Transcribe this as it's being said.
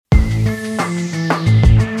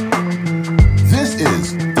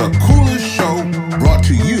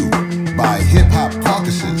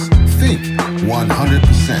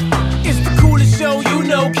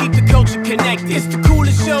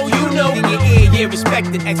here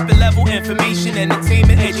respected. Expert level information,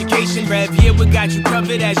 entertainment, education. Rev here, we got you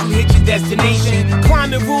covered as you hit your destination.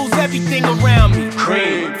 Climate rules everything around me.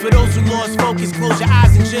 Cream. For those who lost focus, close your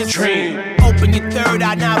eyes and just dream. Open your third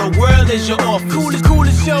eye, now the world is your office.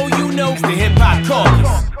 Coolest show you know, it's the Hip Hop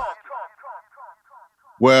Caucus.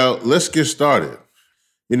 Well, let's get started.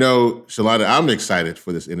 You know, Shalonda, I'm excited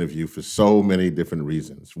for this interview for so many different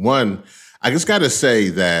reasons. One, I just got to say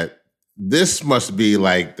that this must be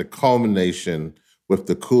like the culmination with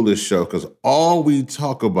the coolest show, because all we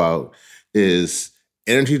talk about is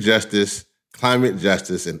energy justice, climate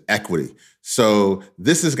justice, and equity. So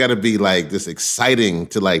this has got to be like this exciting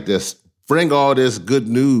to like just bring all this good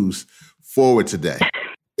news forward today.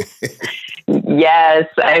 Yes.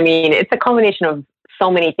 I mean, it's a culmination of so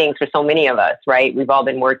many things for so many of us, right? We've all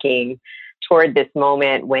been working toward this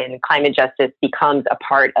moment when climate justice becomes a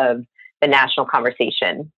part of the national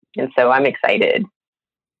conversation. And so I'm excited.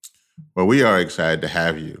 Well, we are excited to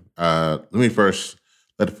have you. Let me first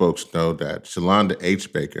let folks know that Shalonda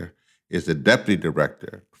H. Baker is the Deputy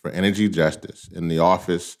Director for Energy Justice in the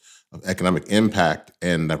Office of Economic Impact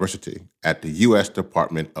and Diversity at the U.S.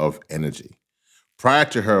 Department of Energy. Prior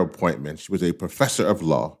to her appointment, she was a professor of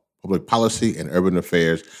law, public policy, and urban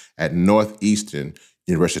affairs at Northeastern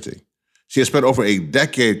University. She has spent over a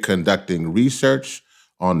decade conducting research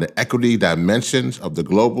on the equity dimensions of the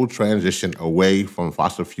global transition away from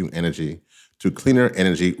fossil fuel energy to cleaner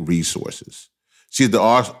energy resources. She's the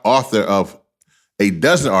author of a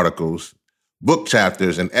dozen articles, book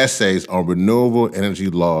chapters, and essays on renewable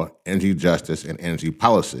energy law, energy justice, and energy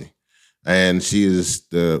policy. And she is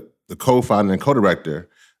the co-founder and co-director,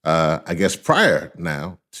 I guess prior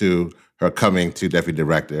now to her coming to Deputy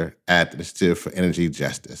Director at the Initiative for Energy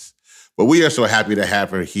Justice. But we are so happy to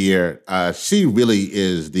have her here. She really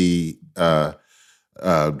is the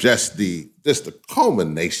just the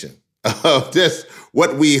culmination of just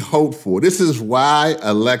what we hope for. This is why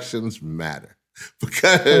elections matter,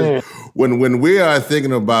 because when we are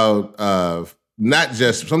thinking about not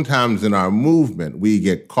just sometimes in our movement, we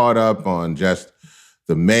get caught up on just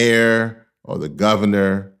the mayor or the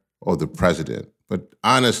governor or the president. But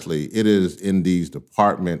honestly, it is in these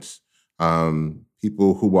departments,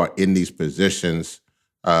 people who are in these positions,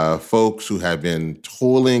 folks who have been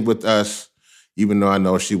toiling with us, even though I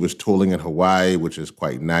know she was toiling in Hawaii, which is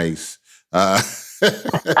quite nice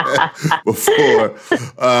before.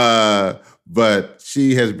 But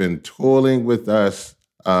she has been toiling with us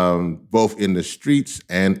both in the streets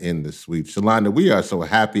and in the suites. Shalonda, we are so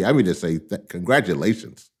happy. I mean to say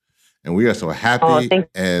congratulations. And we are so happy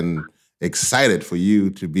and excited for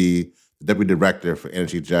you to be the Deputy Director for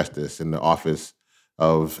Energy Justice in the Office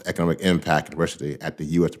of Economic Impact and Diversity at the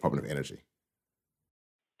U.S. Department of Energy.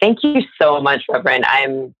 Thank you so much, Reverend.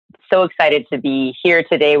 I'm so excited to be here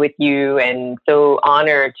today with you and so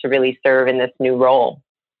honored to really serve in this new role.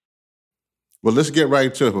 Well, let's get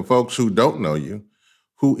right to it. For folks who don't know you,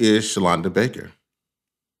 who is Shalonda Baker?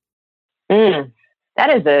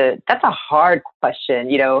 That's a hard question.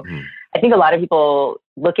 You know, I think a lot of people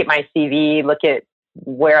look at my CV, look at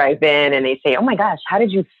where I've been, and they say, oh my gosh, how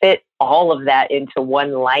did you fit all of that into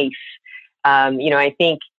one life? I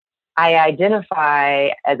think I identify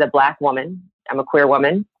as a Black woman. I'm a queer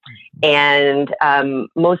woman. And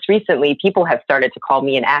most recently, people have started to call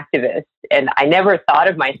me an activist. And I never thought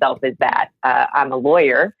of myself as that. I'm a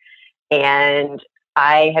lawyer, and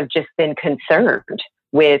I have just been concerned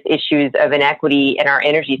with issues of inequity in our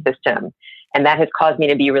energy system. And that has caused me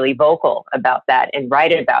to be really vocal about that and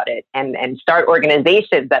write about it and start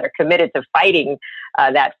organizations that are committed to fighting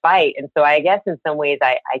that fight. And so I guess in some ways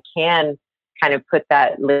I can kind of put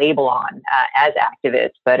that label on as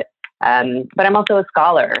activist, but I'm also a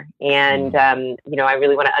scholar. And, I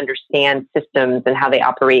really want to understand systems and how they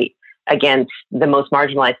operate against the most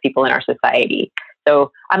marginalized people in our society.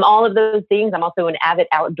 So I'm all of those things. I'm also an avid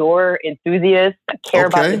outdoor enthusiast. I care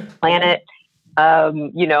about this planet.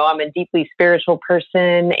 I'm a deeply spiritual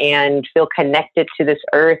person and feel connected to this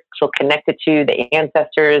earth, feel connected to the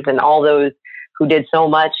ancestors and all those who did so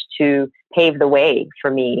much to pave the way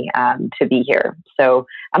for me to be here. So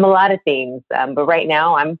I'm a lot of things, but right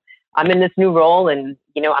now I'm in this new role, and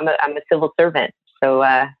I'm a civil servant. So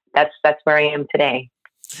that's where I am today.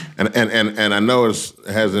 And I know it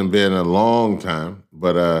hasn't been a long time,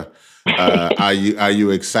 but are you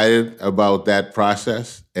excited about that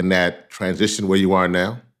process and that transition where you are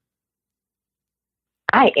now?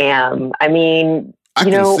 I am. I mean, I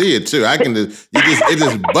can see it too. It's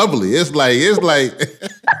just bubbly. It's like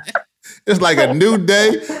it's like a new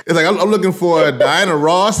day. It's like I'm looking for a Diana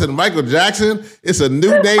Ross and Michael Jackson. It's a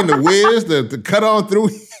new day in the Wiz to cut on through.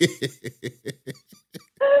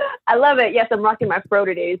 I love it. Yes, I'm rocking my fro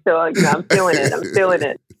today, so I'm feeling it. I'm feeling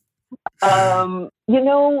it.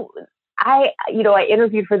 I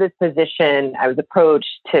interviewed for this position. I was approached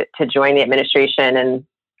to join the administration, and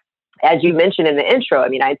as you mentioned in the intro, I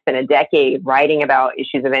mean, I spent a decade writing about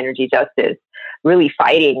issues of energy justice, really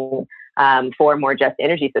fighting for a more just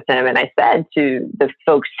energy system. And I said to the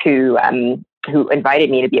folks who invited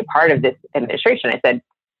me to be a part of this administration, I said,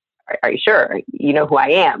 "Are you sure? You know who I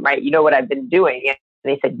am, right? You know what I've been doing." And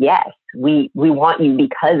they said, "Yes, we want you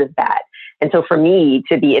because of that." And so for me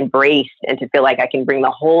to be embraced and to feel like I can bring the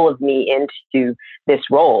whole of me into this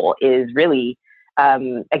role is really,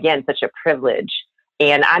 again, such a privilege.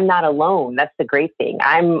 And I'm not alone. That's the great thing.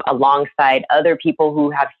 I'm alongside other people who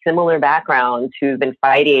have similar backgrounds who've been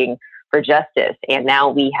fighting for justice. And now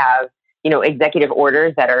we have, executive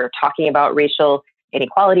orders that are talking about racial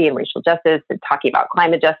inequality and racial justice and talking about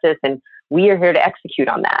climate justice. And we are here to execute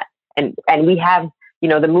on that. And we have,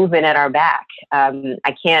 the movement at our back.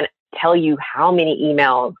 I can't tell you how many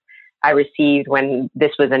emails I received when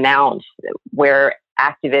this was announced, where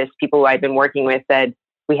activists, people who I've been working with said,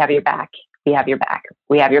 "We have your back. We have your back.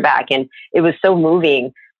 We have your back." And it was so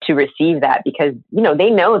moving to receive that because, they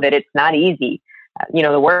know that it's not easy.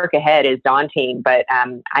 The work ahead is daunting, but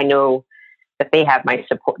I know that they have my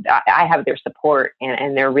support. I have their support,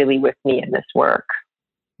 and they're really with me in this work.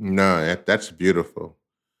 No, that's beautiful.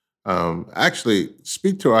 Actually,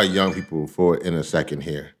 speak to our young people in a second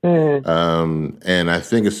here. And I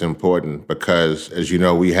think it's important because, as you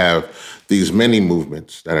know, we have these many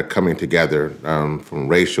movements that are coming together from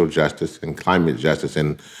racial justice and climate justice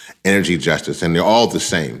and energy justice, and they're all the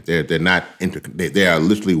same. They're not they are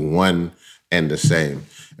literally one and the same.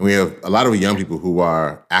 And we have a lot of young people who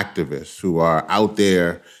are activists, who are out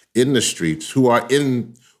there in the streets,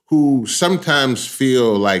 who sometimes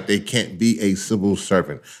feel like they can't be a civil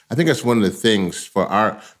servant. I think that's one of the things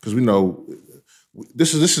because we know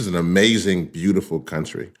this is an amazing, beautiful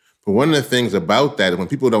country. But one of the things about that is when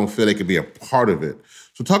people don't feel they can be a part of it.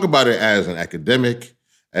 So talk about it as an academic,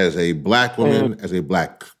 as a Black woman, as a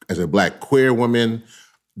black queer woman,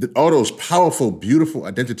 all those powerful, beautiful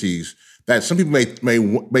identities that some people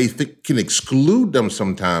may think can exclude them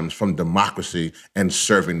sometimes from democracy and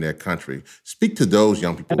serving their country. Speak to those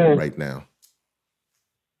young people right now.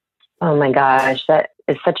 Oh my gosh, that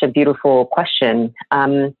is such a beautiful question.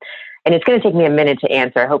 And it's going to take me a minute to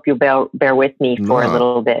answer. I hope you'll bear with me for a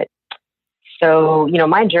little bit. So,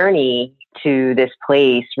 my journey to this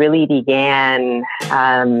place really began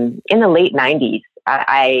in the late 90s.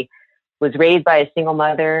 I was raised by a single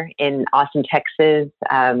mother in Austin, Texas.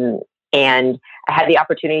 And I had the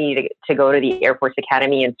opportunity to go to the Air Force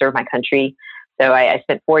Academy and serve my country. So I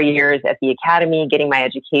spent 4 years at the academy getting my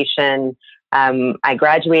education. I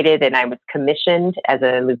graduated and I was commissioned as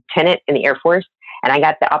a lieutenant in the Air Force. And I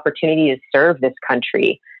got the opportunity to serve this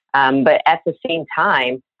country. But at the same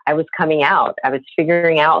time, I was coming out. I was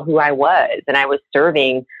figuring out who I was. And I was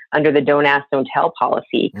serving under the Don't Ask, Don't Tell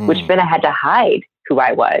policy, which meant I had to hide who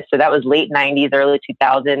I was. So that was late 90s, early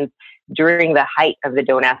 2000s. During the height of the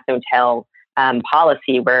Don't Ask, Don't Tell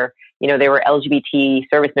policy, where, there were LGBT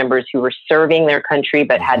service members who were serving their country,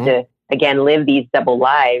 but had to, again, live these double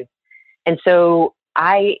lives. And so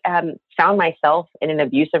I found myself in an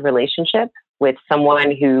abusive relationship with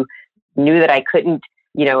someone who knew that I couldn't,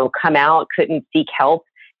 come out, couldn't seek help.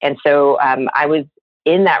 And so I was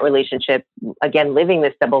in that relationship, again, living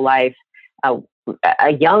this double life,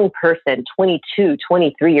 a young person, 22,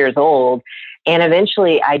 23 years old. And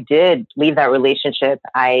eventually I did leave that relationship.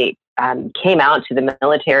 I came out to the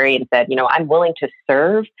military and said, I'm willing to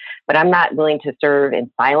serve, but I'm not willing to serve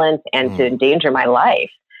in silence and to endanger my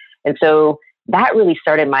life. And so that really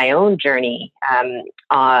started my own journey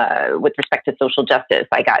with respect to social justice.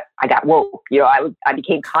 I got woke. I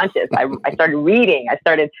became conscious. I started reading. I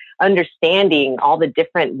started understanding all the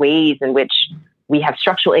different ways in which we have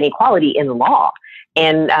structural inequality in law.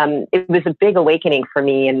 And it was a big awakening for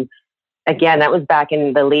me. And again, that was back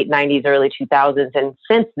in the late 90s, early 2000s. And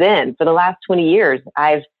since then, for the last 20 years,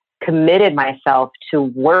 I've committed myself to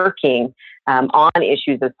working on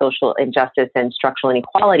issues of social injustice and structural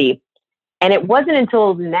inequality. And it wasn't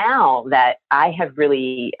until now that I have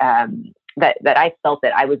really, that I felt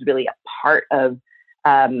that I was really a part of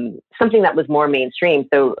something that was more mainstream.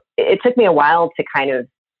 So it took me a while to kind of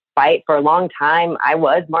fight. For a long time, I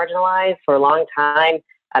was marginalized for a long time,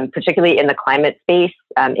 particularly in the climate space.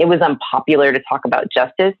 It was unpopular to talk about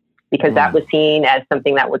justice because that was seen as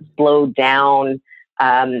something that would slow down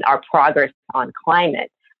our progress on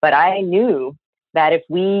climate. But I knew that if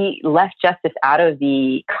we left justice out of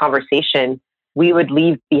the conversation, we would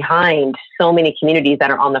leave behind so many communities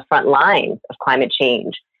that are on the front lines of climate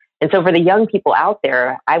change. And so for the young people out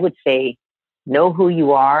there, I would say, know who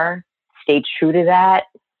you are, stay true to that,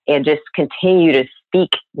 and just continue to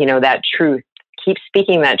speak, that truth. Keep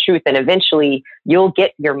speaking that truth, and eventually you'll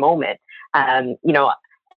get your moment. As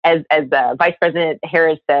Vice President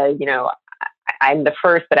Harris says, I'm the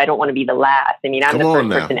first, but I don't want to be the last. I mean, I'm the first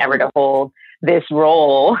person ever to hold this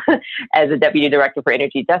role as a Deputy Director for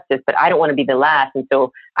Energy Justice, but I don't want to be the last. And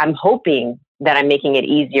so I'm hoping that I'm making it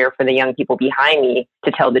easier for the young people behind me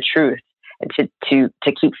to tell the truth and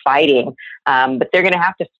to keep fighting. But they're going to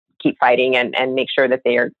have to keep fighting and make sure that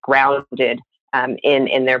they are grounded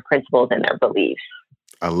in their principles and their beliefs.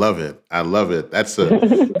 I love it.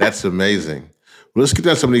 That's amazing. Well, let's get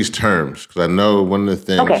down some of these terms, because I know one of the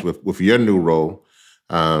things with your new role,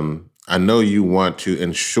 I know you want to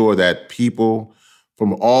ensure that people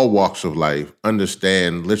from all walks of life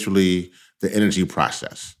understand literally the energy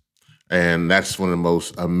process. And that's one of the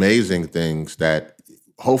most amazing things that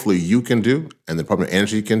hopefully you can do and the Department of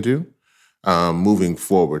Energy can do moving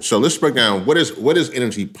forward. So let's break down what is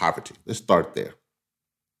energy poverty. Let's start there.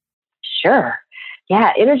 Sure.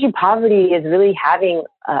 Yeah, energy poverty is really having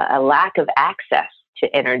a lack of access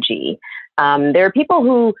to energy. There are people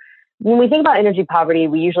who, when we think about energy poverty,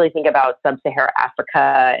 we usually think about sub-Saharan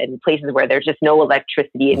Africa and places where there's just no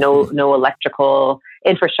electricity and no electrical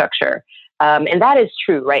infrastructure. And that is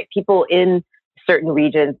true, right? People in certain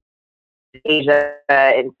regions, Asia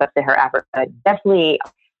and sub-Saharan Africa, definitely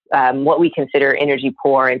what we consider energy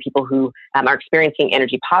poor and people who are experiencing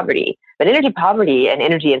energy poverty. But energy poverty and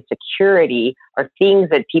energy insecurity are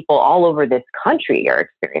things that people all over this country are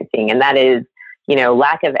experiencing. And that is,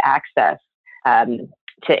 lack of access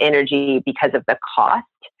to energy because of the cost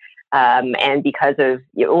and because of,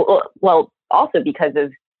 also because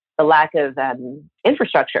of the lack of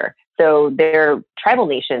infrastructure. So there are tribal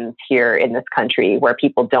nations here in this country where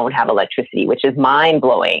people don't have electricity, which is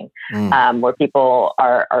mind-blowing, where people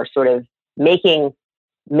are sort of making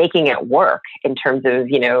it work in terms of,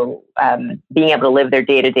 being able to live their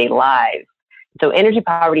day-to-day lives. So energy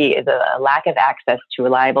poverty is a lack of access to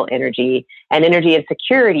reliable energy, and energy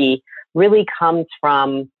insecurity really comes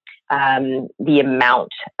from the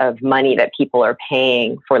amount of money that people are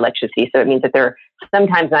paying for electricity. So it means that they're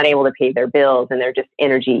sometimes not able to pay their bills and they're just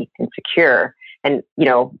energy insecure. And,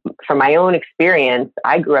 from my own experience,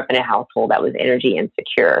 I grew up in a household that was energy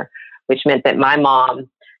insecure, which meant that my mom,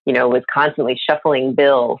 was constantly shuffling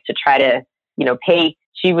bills to try to, pay.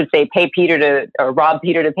 She would say, pay Peter or rob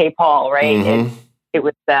Peter to pay Paul, right? Mm-hmm. And it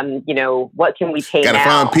was, what can we pay now? Gotta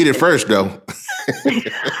find Peter first, though.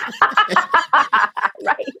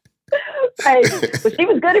 Right. But she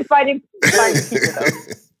was good at finding Peter, though.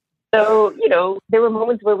 So, there were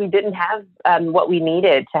moments where we didn't have what we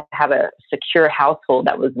needed to have a secure household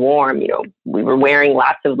that was warm. We were wearing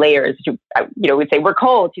lots of layers. We'd say, we're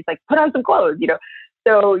cold. She's like, put on some clothes,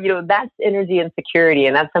 So, that's energy insecurity.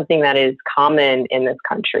 And that's something that is common in this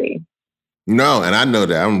country. No, and I know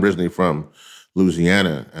that. I'm originally from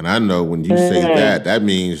Louisiana. And I know when you say that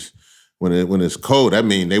means when it's cold, that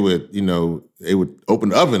means they would open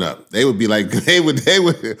the oven up. They would be like, they would be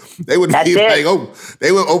like, oh,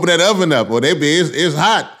 they would open that oven up, or they'd be, it's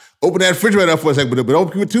hot. Open that refrigerator up for a second, but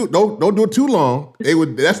don't do it too long.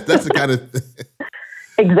 That's the kind of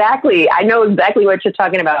Exactly. I know exactly what you're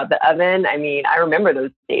talking about. The oven. I mean, I remember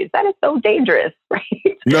those days. That is so dangerous, right?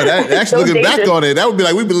 No, that actually looking back on it, that would be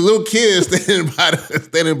like we'd be little kids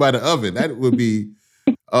standing by the oven. That would be,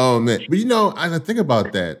 oh man. But I think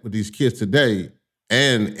about that with these kids today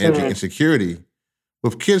and energy insecurity,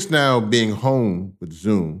 with kids now being home with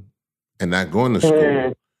Zoom and not going to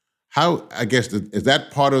school. How, I guess, is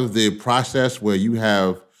that part of the process where you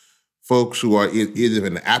have folks who are either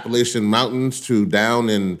in the Appalachian Mountains to down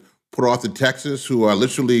in Port Arthur, Texas, who are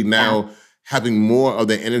literally now having more of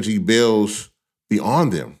their energy bills be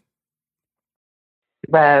on them?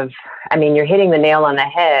 Rev, I mean, you're hitting the nail on the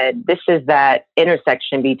head. This is that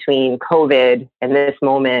intersection between COVID and this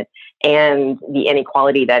moment and the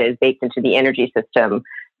inequality that is baked into the energy system.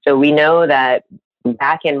 So we know that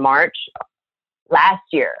back in March last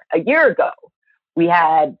year, a year ago, we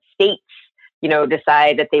had states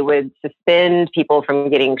decide that they would suspend people from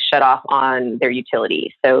getting shut off on their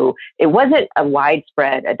utilities. So it wasn't a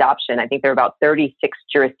widespread adoption. I think there are about 36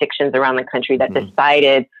 jurisdictions around the country that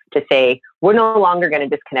decided to say, we're no longer going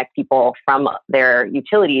to disconnect people from their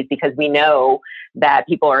utilities because we know that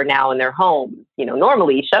people are now in their homes.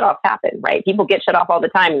 Normally shut-offs happen, right? People get shut off all the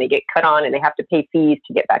time and they get cut on and they have to pay fees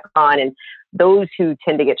to get back on. And those who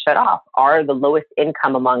tend to get shut off are the lowest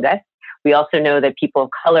income among us. We also know that people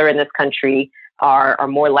of color in this country are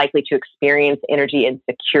more likely to experience energy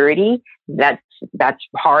insecurity. That's That's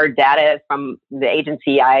hard data from the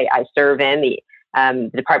agency I serve in,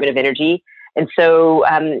 the Department of Energy. And so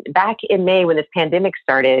back in May, when this pandemic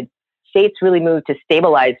started, states really moved to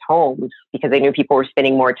stabilize homes because they knew people were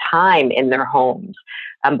spending more time in their homes.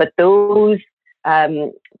 But those,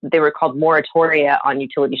 they were called moratoria on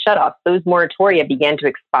utility shutoffs. Those moratoria began to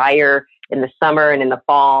expire in the summer and in the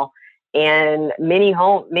fall. And many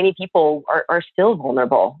people are still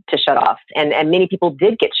vulnerable to shutoffs. And many people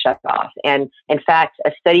did get shut off. And in fact,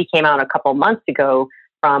 a study came out a couple months ago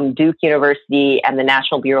from Duke University and the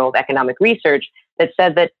National Bureau of Economic Research that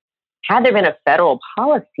said that had there been a federal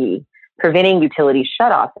policy preventing utility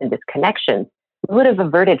shutoffs and disconnections, we would have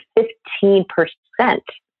averted 15% of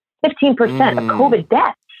COVID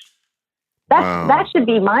deaths. That should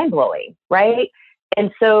be mind-blowing, right?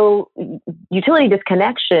 And so utility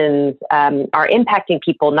disconnections are impacting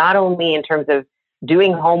people not only in terms of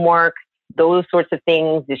doing homework, those sorts of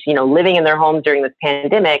things, just, living in their homes during this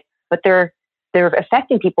pandemic, but they're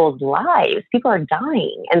affecting people's lives. People are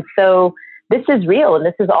dying. And so this is real, and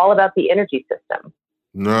this is all about the energy system.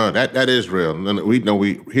 No, that is real. We know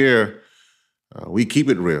we keep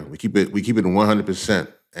it real. We keep it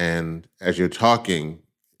 100%. And as you're talking,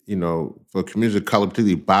 for communities of color,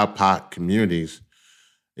 particularly BIPOC communities,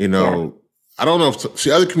 I don't know if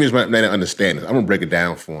other communities might not understand this. I'm gonna break it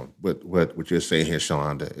down for them. What you're saying here,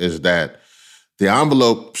 Shalonda, is that the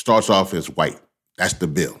envelope starts off as white. That's the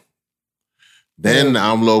bill. Then the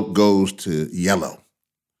envelope goes to yellow,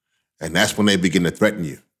 and that's when they begin to threaten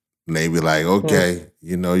you. And they be like, okay,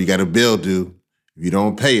 you got a bill due if you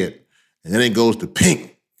don't pay it. And then it goes to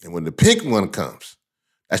pink. And when the pink one comes,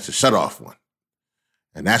 that's the shutoff one.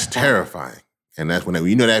 And that's terrifying. And that's when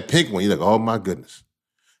that pink one, you're like, oh my goodness.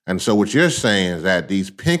 And so what you're saying is that these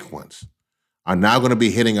pink ones are now going to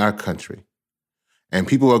be hitting our country. And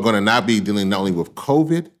people are going to not be dealing not only with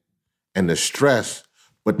COVID and the stress,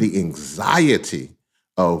 but the anxiety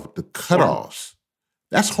of the cutoffs.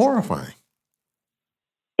 That's horrifying.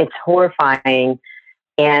 It's horrifying.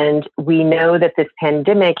 And we know that this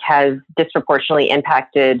pandemic has disproportionately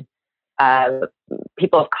impacted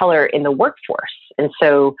people of color in the workforce. And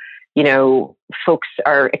so, folks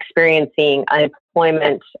are experiencing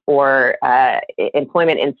unemployment or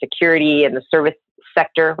employment insecurity in the service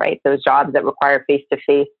sector, right? Those jobs that require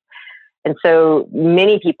face-to-face. And so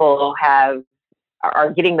many people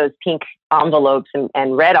are getting those pink envelopes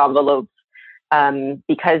and red envelopes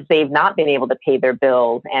because they've not been able to pay their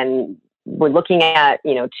bills. And we're looking at,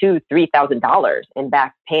 $2,000-$3,000 in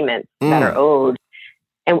back payments that are owed.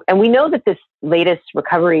 And we know that this latest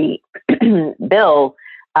recovery bill,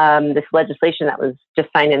 this legislation that was just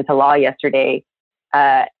signed into law yesterday,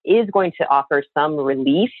 is going to offer some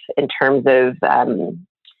relief in terms of,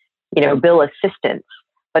 bill assistance.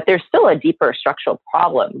 But there's still a deeper structural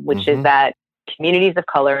problem, which is that communities of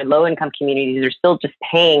color, low-income communities, are still just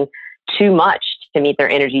paying too much to meet their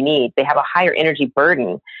energy needs. They have a higher energy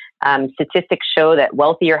burden. Statistics show that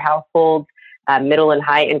wealthier households, middle and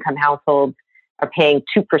high-income households, are paying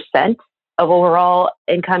 2% of overall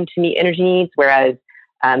income to meet energy needs, whereas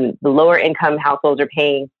the lower-income households are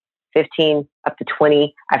paying 15 up to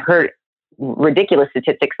 20. I've heard ridiculous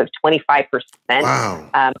statistics of 25%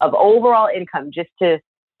 of overall income just to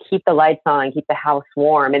keep the lights on, keep the house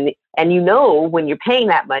warm. And when you're paying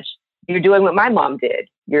that much, you're doing what my mom did.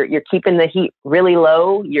 You're keeping the heat really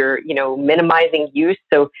low. You're minimizing use.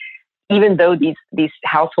 So even though these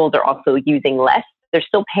households are also using less, they're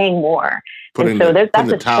still paying more. That's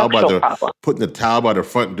a structural problem. Putting the towel by the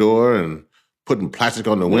front door and putting plastic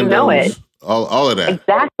on the windows. All of that.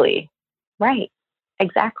 Exactly. Right.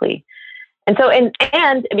 Exactly. And so, and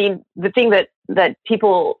I mean, the thing that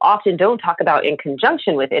people often don't talk about in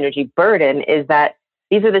conjunction with energy burden is that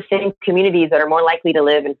these are the same communities that are more likely to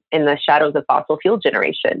live in the shadows of fossil fuel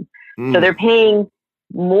generation. So they're paying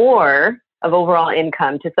more of overall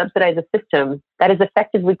income to subsidize a system that is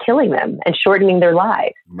effectively killing them and shortening their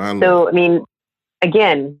lives. So, I mean,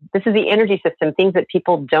 again, this is the energy system, things that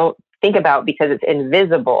people don't think about because it's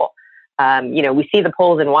invisible. We see the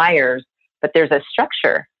poles and wires, but there's a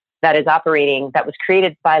structure that is operating that was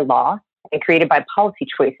created by law and created by policy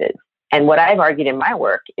choices. And what I've argued in my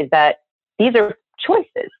work is that these are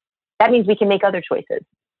choices. That means we can make other choices.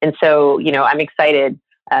 And so, I'm excited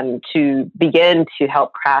to begin to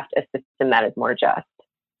help craft a system that is more just.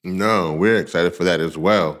 No, we're excited for that as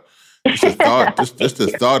well. Just a thought, just a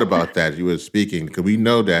thought about that you were speaking, because we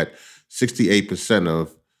know that 68%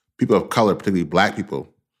 of people of color, particularly Black people,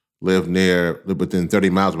 live within 30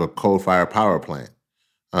 miles of a coal-fired power plant.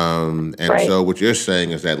 So what you're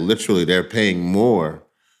saying is that literally they're paying more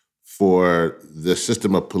for the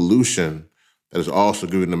system of pollution that is also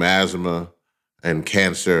giving them asthma and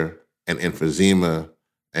cancer and emphysema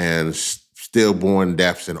and stillborn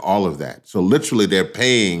deaths and all of that. So literally they're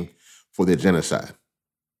paying for their genocide.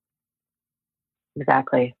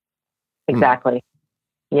 Exactly.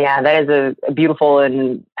 Yeah, that is a beautiful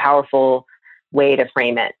and powerful way to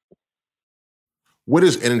frame it. What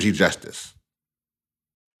is energy justice?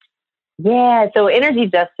 Yeah, so energy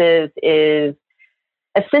justice is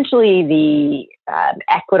essentially the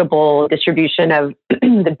equitable distribution of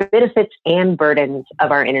the benefits and burdens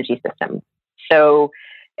of our energy system. So,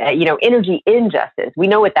 energy injustice, we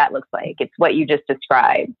know what that looks like. It's what you just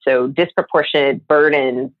described. So disproportionate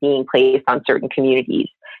burdens being placed on certain communities.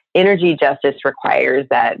 Energy justice requires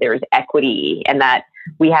that there's equity and that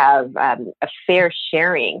we have a fair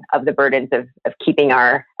sharing of the burdens of keeping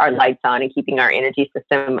our lights on and keeping our energy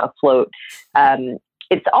system afloat.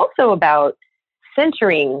 It's also about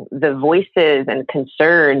centering the voices and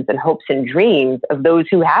concerns and hopes and dreams of those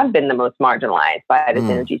who have been the most marginalized by this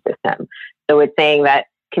energy system. So it's saying that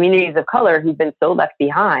communities of color who've been so left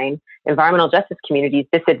behind, environmental justice communities,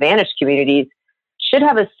 disadvantaged communities, should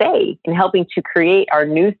have a say in helping to create our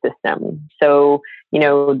new system. So,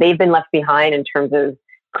 they've been left behind in terms of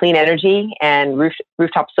clean energy and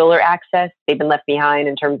rooftop solar access. They've been left behind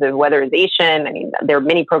in terms of weatherization. I mean, there are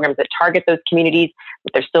many programs that target those communities,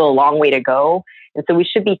 but there's still a long way to go. And so we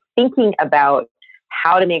should be thinking about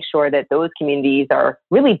how to make sure that those communities are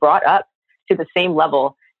really brought up to the same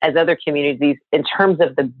level as other communities in terms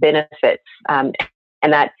of the benefits, and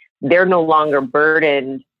that they're no longer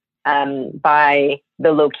burdened by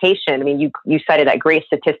the location. I mean, you cited that great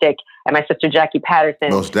statistic, and my sister Jackie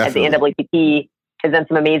Patterson at the NAACP has done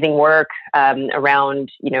some amazing work around,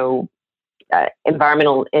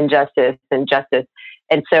 environmental injustice and justice.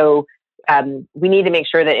 And so we need to make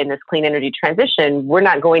sure that in this clean energy transition, we're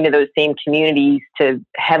not going to those same communities to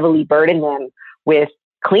heavily burden them with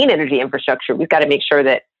clean energy infrastructure. We've got to make sure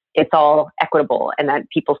that it's all equitable and that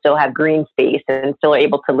people still have green space and still are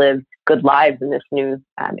able to live good lives in this new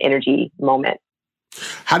energy moment.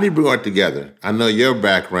 How do you bring it together? I know your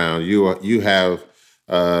background. You have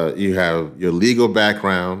your legal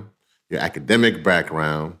background, your academic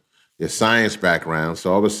background, your science background.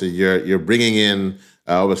 So obviously you're bringing in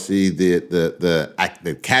obviously the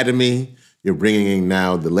academy. You're bringing in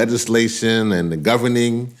now the legislation and the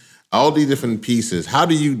governing, all these different pieces. How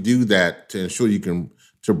do you do that to ensure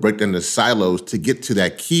to break down the silos to get to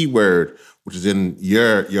that key word, which is in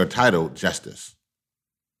your title, justice?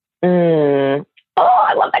 Oh,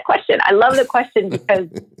 I love that question. I love the question because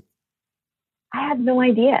I have no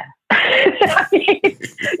idea. I mean,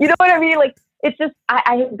 you know what I mean? Like, it's just,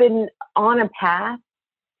 I have been on a path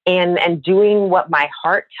and doing what my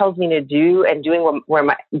heart tells me to do and doing where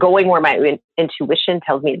my intuition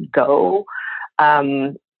tells me to go.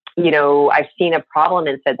 I've seen a problem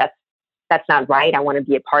and said, that's not right. I want to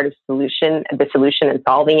be a part of the solution and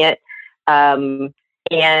solving it.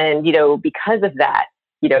 Because of that,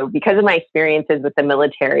 because of my experiences with the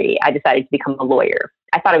military, I decided to become a lawyer.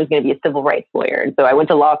 I thought I was going to be a civil rights lawyer. And so I went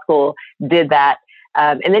to law school, did that,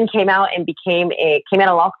 and then came out of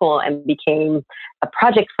law school and became a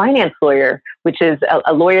project finance lawyer, which is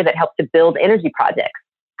a lawyer that helps to build energy projects.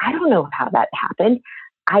 I don't know how that happened.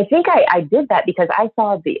 I think I did that because I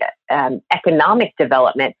saw the economic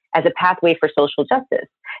development as a pathway for social justice.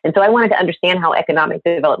 And so I wanted to understand how economic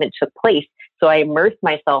development took place. So I immersed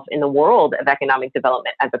myself in the world of economic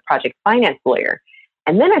development as a project finance lawyer.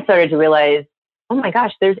 And then I started to realize, oh my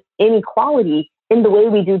gosh, there's inequality in the way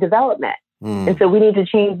we do development. And so we need to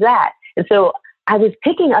change that. And so I was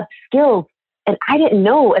picking up skills, and I didn't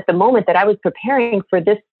know at the moment that I was preparing for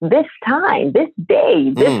this time, this day,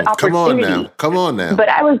 this opportunity. Come on now. But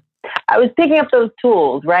I was picking up those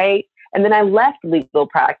tools, right? And then I left legal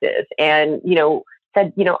practice and,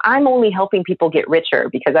 said, I'm only helping people get richer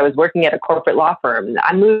because I was working at a corporate law firm.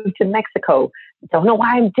 I moved to Mexico. Don't know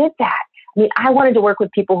why I did that. I mean, I wanted to work with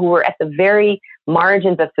people who were at the very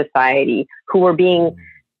margins of society, who were being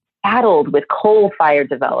saddled with coal-fired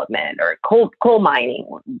development or coal mining,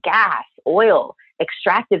 gas, oil,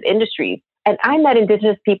 extractive industries. And I met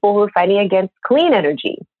Indigenous people who were fighting against clean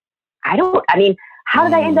energy. How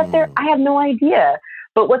did I end up there? I have no idea.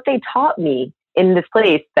 But what they taught me in this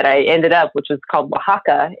place that I ended up, which was called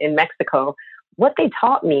Oaxaca in Mexico, what they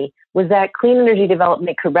taught me was that clean energy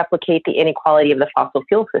development could replicate the inequality of the fossil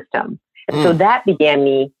fuel system. And so that began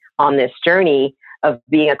me on this journey of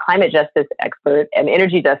being a climate justice expert, an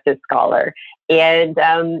energy justice scholar, and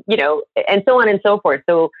and so on and so forth.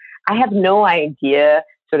 So I have no idea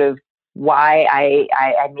sort of why I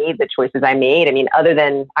made the choices I made. I mean, other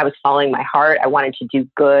than I was following my heart, I wanted to do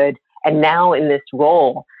good. And now in this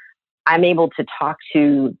role, I'm able to talk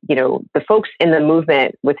to, the folks in the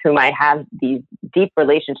movement with whom I have these deep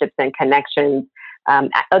relationships and connections,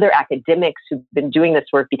 other academics who've been doing this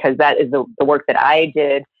work, because that is the work that I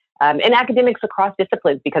did, and academics across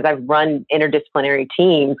disciplines, because I've run interdisciplinary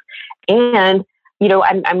teams. And,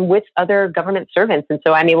 I'm with other government servants. And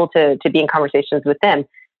so I'm able to be in conversations with them.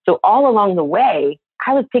 So all along the way,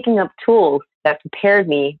 I was picking up tools that prepared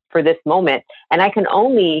me for this moment. And I can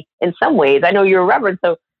only, in some ways, I know you're a reverend,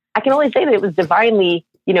 so I can only say that it was divinely,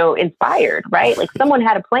 inspired, right? Like someone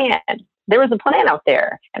had a plan. There was a plan out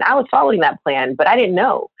there, and I was following that plan, but I didn't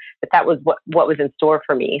know that was what was in store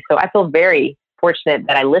for me. So I feel very fortunate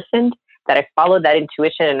that I listened, that I followed that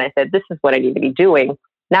intuition, and I said, this is what I need to be doing,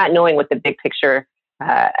 not knowing what the big picture,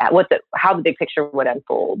 how the big picture would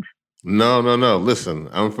unfold. No. Listen,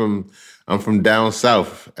 I'm from down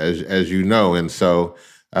south, as you know, and so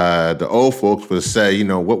the old folks would say,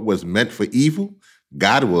 what was meant for evil,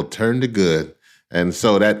 God will turn to good. And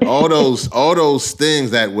so that all those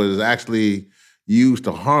things that was actually used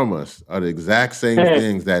to harm us are the exact same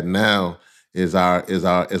things that now is our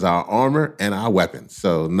armor and our weapons.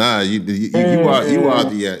 So you are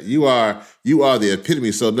the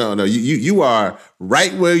epitome. So no, you are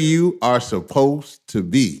right where you are supposed to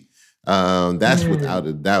be. That's without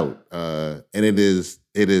a doubt, and it is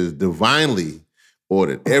divinely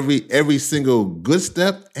ordered. Every single good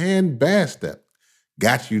step and bad step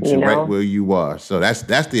got you to right where you are. So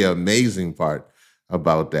that's the amazing part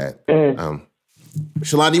about that.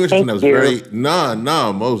 Shalon, you mentioned that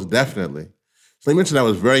was most definitely. So you mentioned that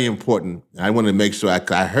was very important. I want to make sure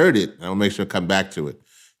I heard it. I want to make sure I come back to it.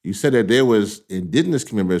 You said that there was indigenous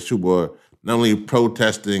community members who were not only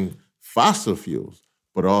protesting fossil fuels,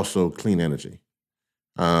 but also clean energy.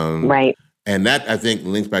 Right. And that, I think,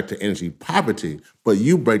 links back to energy poverty. But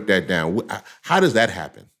you break that down. How does that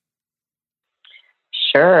happen?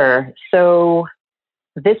 Sure. So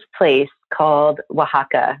this place called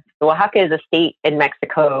Oaxaca. Oaxaca is a state in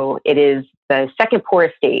Mexico. It is the second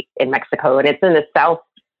poorest state in Mexico, and it's in the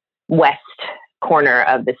southwest corner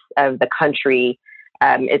of the country.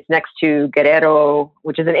 It's next to Guerrero,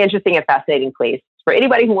 which is an interesting and fascinating place. For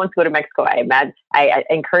anybody who wants to go to Mexico, I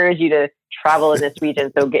encourage you to travel in this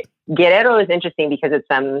region. So Guerrero is interesting because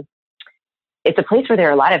it's a place where there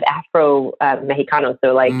are a lot of Afro Mexicanos.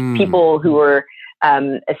 So like people who were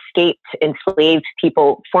escaped, enslaved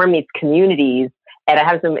people form these communities. And I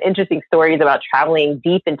have some interesting stories about traveling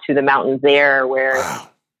deep into the mountains there, where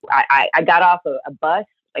I got off a bus,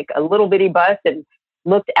 like a little bitty bus, and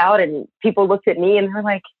looked out, and people looked at me and they're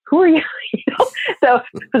like, who are you? But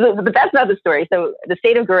that's not the story. So the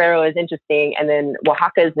state of Guerrero is interesting. And then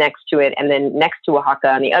Oaxaca is next to it. And then next to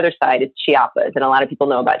Oaxaca on the other side is Chiapas. And a lot of people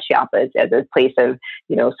know about Chiapas as a place of,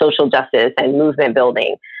 social justice and movement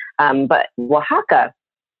building. But Oaxaca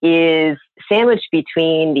is sandwiched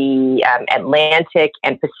between the Atlantic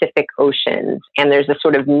and Pacific Oceans. And there's a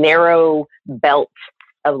sort of narrow belt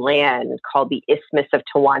of land called the Isthmus of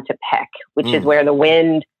Tehuantepec, which is where the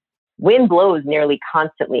wind blows nearly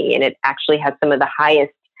constantly. And it actually has some of the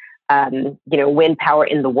highest, wind power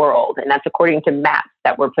in the world. And that's according to maps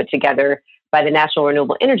that were put together by the National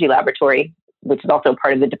Renewable Energy Laboratory, which is also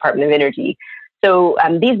part of the Department of Energy. So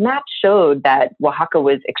these maps showed that Oaxaca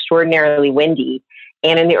was extraordinarily windy.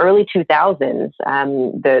 And in the early 2000s,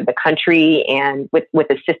 the country, and with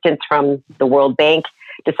assistance from the World Bank,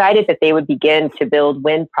 decided that they would begin to build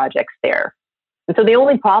wind projects there. And so the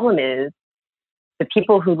only problem is the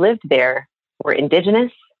people who lived there were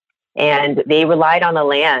indigenous, and they relied on the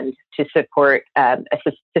land to support a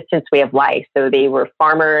subsistence way of life. So they were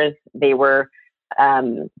farmers, they're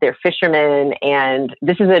fishermen, and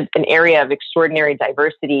this is an area of extraordinary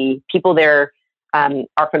diversity. People there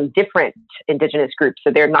are from different indigenous groups,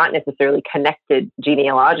 so they're not necessarily connected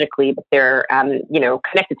genealogically, but they're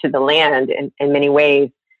connected to the land in many ways.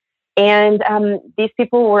 And these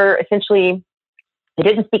people were essentially, they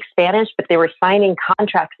didn't speak Spanish, but they were signing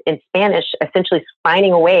contracts in Spanish, essentially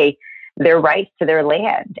signing away their rights to their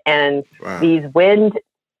land. And these wind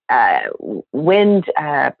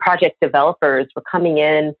project developers were coming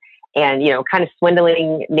in and, kind of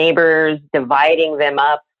swindling neighbors, dividing them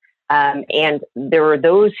up. And there were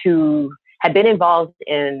those who had been involved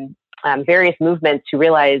in various movements who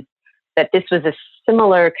realized that this was a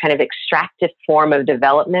similar kind of extractive form of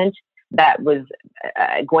development that was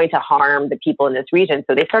going to harm the people in this region.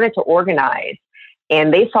 So they started to organize,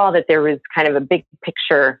 and they saw that there was kind of a big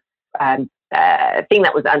picture thing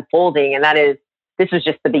that was unfolding, and that is, this was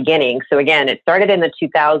just the beginning. So again, it started in the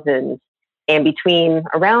 2000s, and between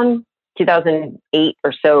around 2008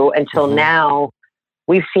 or so until now,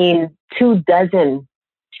 we've seen 24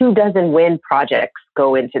 24 wind projects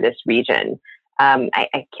go into this region.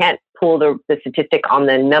 I can't pull the statistic on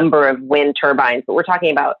the number of wind turbines, but we're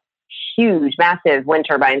talking about huge, massive wind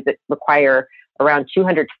turbines that require around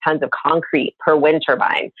 200 tons of concrete per wind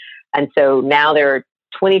turbine. And so now there are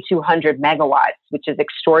 2,200 megawatts, which is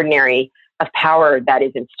extraordinary, of power that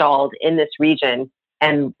is installed in this region.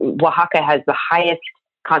 And Oaxaca has the highest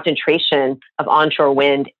concentration of onshore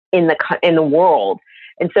wind in the world.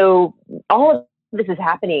 And so all of this is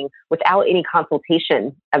happening without any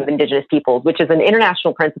consultation of indigenous peoples, which is an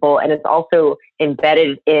international principle, and it's also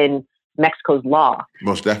embedded in Mexico's law.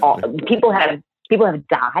 Most definitely. People have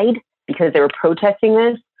died because they were protesting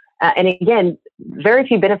this. And again, very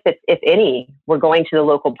few benefits, if any, were going to the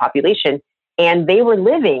local population. And they were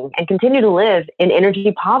living and continue to live in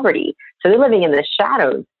energy poverty. So they're living in the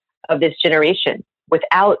shadows of this generation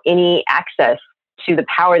without any access to the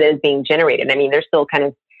power that is being generated. I mean, they're still kind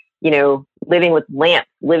of, living with lamps,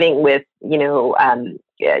 living with,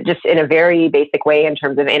 just in a very basic way in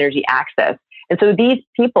terms of energy access. And so these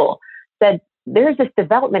people said, there's this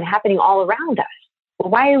development happening all around us.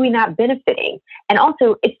 Well, why are we not benefiting? And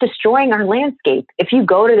also, it's destroying our landscape. If you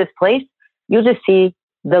go to this place, you'll just see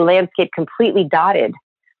the landscape completely dotted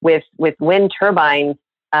with wind turbines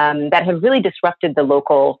that have really disrupted the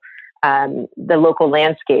local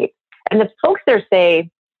landscape. And the folks there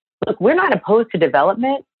say, look, we're not opposed to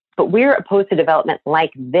development, but we're opposed to development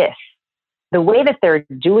like this. The way that they're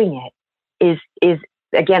doing it is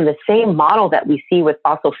again, the same model that we see with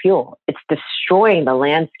fossil fuel. It's destroying the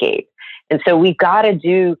landscape. And so we've got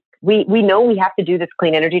to we know we have to do this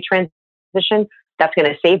clean energy transition that's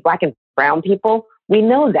going to save Black and brown people. We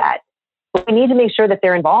know that. But we need to make sure that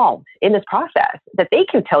they're involved in this process, that they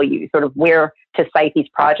can tell you sort of where to site these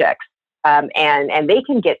projects. And they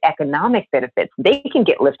can get economic benefits. They can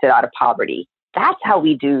get lifted out of poverty. That's how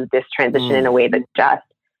we do this transition in a way that's just.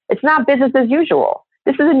 It's not business as usual.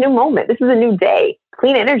 This is a new moment. This is a new day.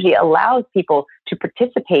 Clean energy allows people to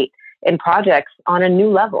participate in projects on a new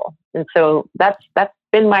level. And so that's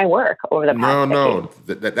been my work over the past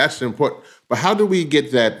decade. That's important. But how do we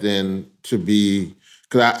get that then to be,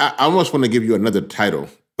 because I almost want to give you another title.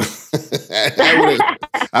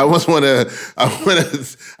 I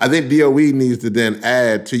think DOE needs to then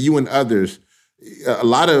add to you and others. A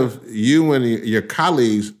lot of you and your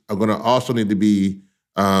colleagues are going to also need to be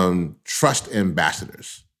trust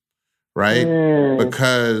ambassadors, right?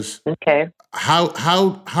 Because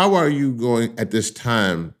how are you going at this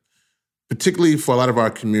time, particularly for a lot of our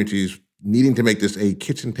communities, needing to make this a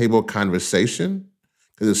kitchen table conversation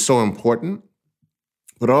because it's so important?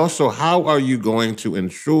 But also, how are you going to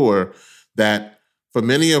ensure that for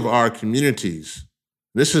many of our communities,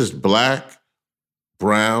 this is Black,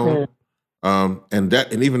 brown, and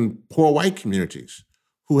even poor white communities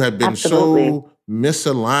who have been so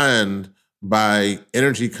misaligned by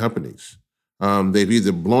energy companies. They've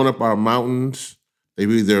either blown up our mountains, they've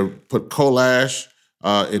either put coal ash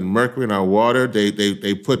in mercury in our water,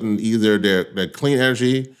 they put in either their clean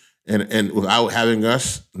energy and without having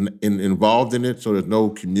us involved in it, so there's no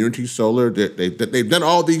community solar. They've done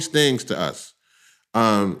all these things to us.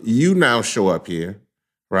 You now show up here,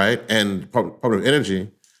 right, and Department of Energy,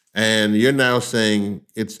 and you're now saying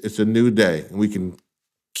it's a new day, and we can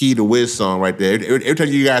key the Wiz song right there. Every time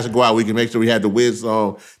you guys go out, we can make sure we have the Wiz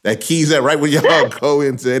song that keys that right when y'all go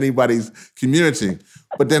into anybody's community.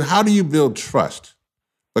 But then how do you build trust?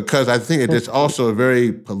 Because I think it's also a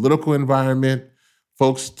very political environment.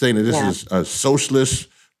 Folks saying that this is a socialist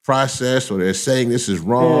process, or they're saying this is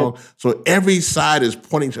wrong. So every side is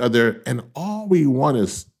pointing to each other, and all we want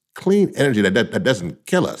is clean energy that doesn't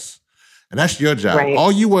kill us. And that's your job. Right.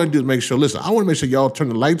 All you want to do is make sure, listen, I want to make sure y'all turn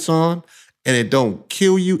the lights on and it don't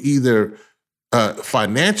kill you either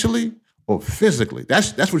financially or physically.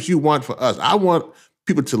 That's what you want for us. I want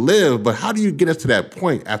people to live, but how do you get us to that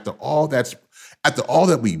point after all that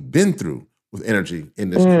we've been through with energy in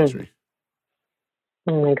this country?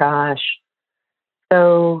 Oh my gosh.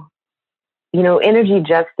 So, energy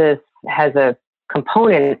justice has a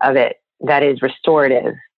component of it that is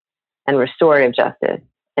restorative justice.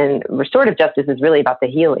 And restorative justice is really about the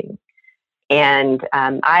healing. And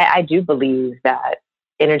I do believe that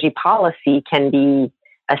energy policy can be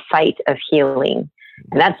a site of healing.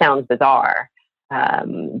 And that sounds bizarre.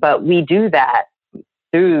 But we do that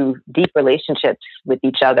through deep relationships with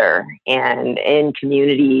each other and in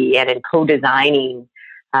community and in co-designing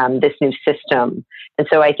this new system. And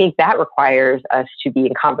so I think that requires us to be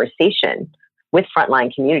in conversation with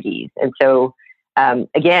frontline communities. And so,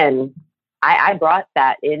 again, I brought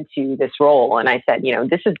that into this role, and I said,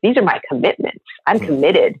 these are my commitments. I'm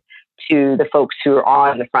committed to the folks who are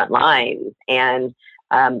on the front lines, and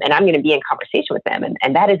and I'm going to be in conversation with them.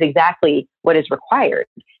 And that is exactly what is required.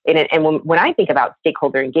 And when I think about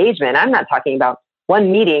stakeholder engagement, I'm not talking about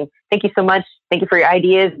one meeting. Thank you so much. Thank you for your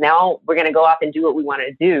ideas. Now we're going to go off and do what we want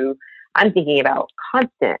to do. I'm thinking about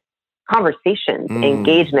constant conversations,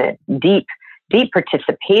 engagement, deep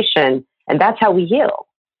participation. And that's how we heal.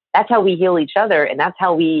 That's how we heal each other. And that's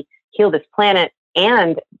how we heal this planet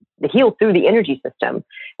and heal through the energy system.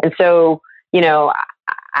 And so,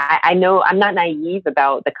 I know I'm not naive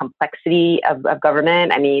about the complexity of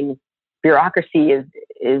government. I mean, bureaucracy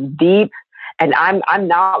is deep, and I'm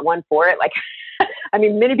not one for it. Like, I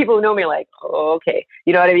mean, many people who know me are like, oh, okay,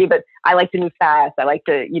 you know what I mean? But I like to move fast. I like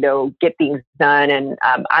to, get things done. And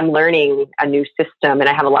I'm learning a new system, and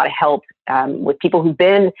I have a lot of help with people who've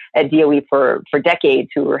been at DOE for decades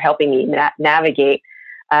who are helping me navigate.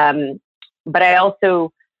 But I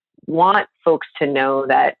also want folks to know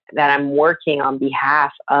that I'm working on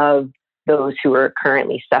behalf of those who are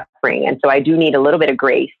currently suffering. And so I do need a little bit of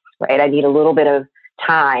grace, right? I need a little bit of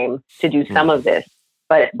time to do some of this.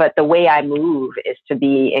 But the way I move is to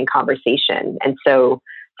be in conversation. And so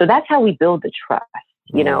that's how we build the trust,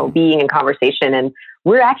 being in conversation. And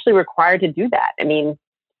we're actually required to do that. I mean,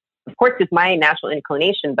 of course, it's my national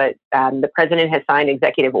inclination, but the president has signed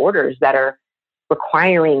executive orders that are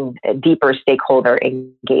requiring a deeper stakeholder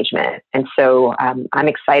engagement. And so I'm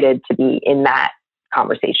excited to be in that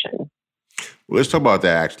conversation. Well, let's talk about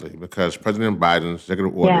that, actually, because President Biden's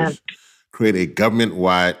executive orders create a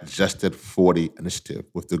government-wide Just at 40 initiative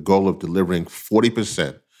with the goal of delivering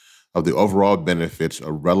 40% of the overall benefits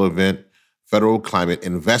of relevant federal climate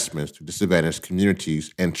investments to disadvantaged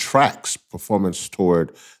communities and tracks performance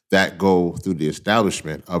toward that goal through the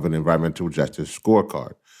establishment of an environmental justice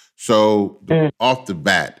scorecard. So off the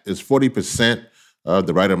bat, is 40%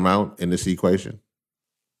 the right amount in this equation?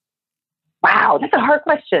 Wow, that's a hard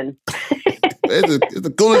question. It's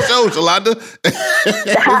a cool show, Shalonda.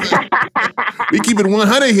 We keep it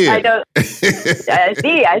 100 here. I know.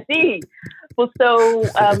 I see. Well, so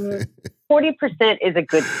 40% is a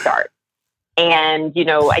good start. And,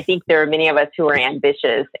 I think there are many of us who are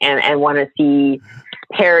ambitious and want to see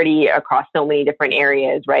parity across so many different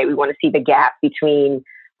areas, right? We want to see the gap between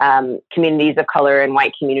communities of color and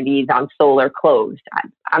white communities on solar closed.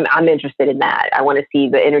 I'm interested in that. I want to see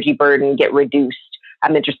the energy burden get reduced.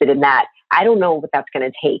 I'm interested in that. I don't know what that's going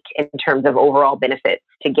to take in terms of overall benefits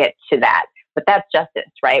to get to that, but that's justice,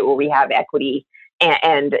 right? Where we have equity.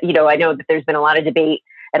 And I know that there's been a lot of debate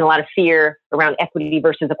and a lot of fear around equity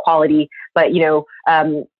versus equality, but,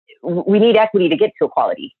 we need equity to get to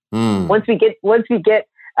equality. Once we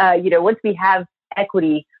have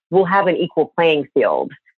equity, we'll have an equal playing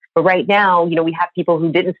field. But right now, we have people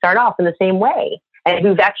who didn't start off in the same way and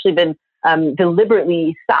who've actually been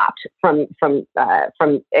deliberately stopped from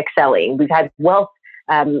excelling. We've had wealth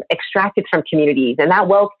extracted from communities, and that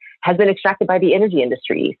wealth has been extracted by the energy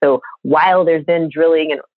industry. So while there's been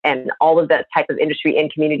drilling and all of that type of industry in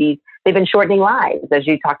communities, they've been shortening lives, as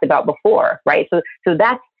you talked about before, right? So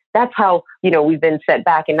that's how we've been set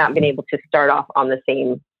back and not been able to start off on the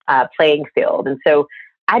same playing field. And so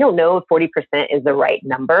I don't know if 40% is the right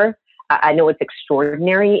number. I know it's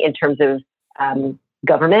extraordinary in terms of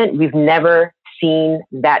government. We've never seen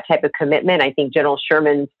that type of commitment. I think General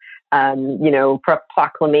Sherman's,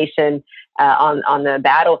 proclamation on the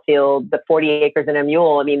battlefield, the 40 acres and a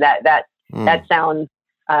mule. I mean, that sounds,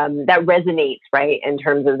 that resonates, right, in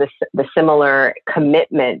terms of the similar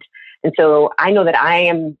commitment. And so I know that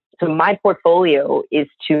so my portfolio is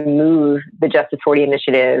to move the Justice 40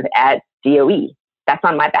 initiative at DOE. That's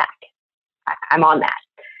on my back. I'm on that.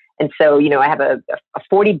 And so, I have a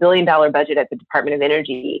 $40 billion budget at the Department of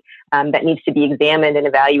Energy that needs to be examined and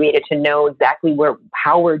evaluated to know exactly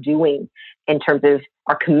how we're doing in terms of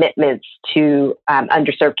our commitments to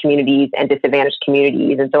underserved communities and disadvantaged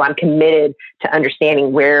communities. And so I'm committed to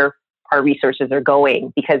understanding where our resources are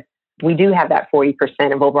going, because we do have that 40%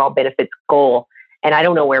 of overall benefits goal. And I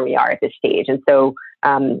don't know where we are at this stage. And so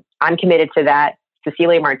I'm committed to that.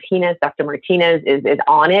 Cecilia Martinez, Dr. Martinez is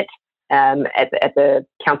on it at the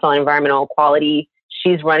Council on Environmental Quality.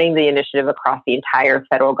 She's running the initiative across the entire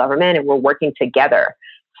federal government, and we're working together.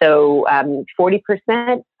 So 40%,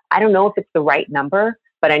 I don't know if it's the right number,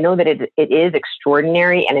 but I know that it is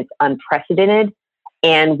extraordinary and it's unprecedented.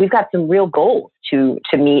 And we've got some real goals to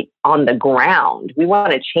meet on the ground. We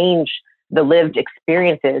want to change the lived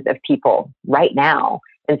experiences of people right now.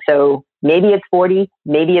 And so maybe it's 40,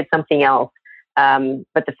 maybe it's something else.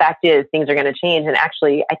 But the fact is, things are going to change, and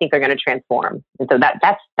actually, I think they're going to transform. And so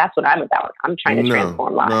that's what I'm about. I'm trying to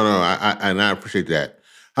transform lives. I appreciate that.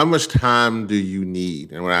 How much time do you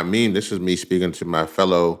need? And what I mean, this is me speaking to my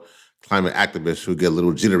fellow climate activists who get a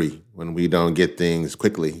little jittery when we don't get things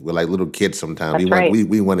quickly. We're like little kids sometimes. That's right.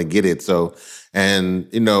 We want to get it. So, and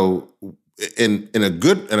you know, in a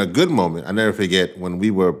good moment, I never forget when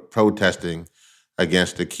we were protesting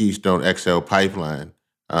against the Keystone XL pipeline.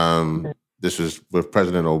 This was with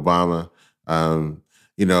President Obama.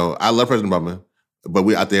 You know, I love President Obama, but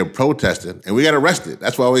we out there protesting and we got arrested.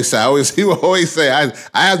 That's what I always say. He will always say, I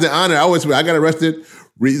have the honor. I got arrested.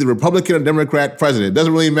 The Republican or Democrat president. It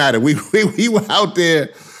doesn't really matter. We were out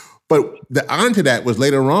there. But the honor to that was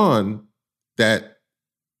later on that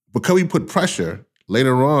because we put pressure,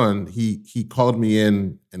 later on, he called me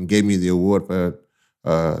in and gave me the award for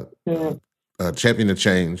Champion of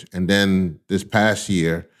Change. And then this past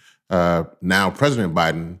year, now President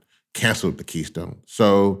Biden canceled the Keystone.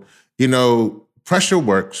 So, you know, pressure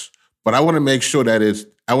works, but I want to make sure as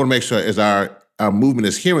our movement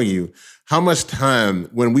is hearing you, how much time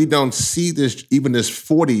when we don't see this, even this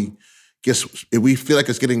 40 if we feel like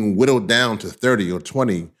it's getting whittled down to 30 or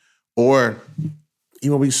 20, or you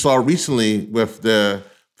know, we saw recently with the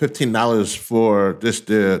 $15 for just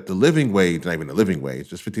the living wage, not even the living wage,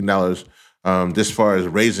 just $15 as far as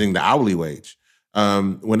raising the hourly wage.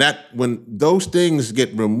 When those things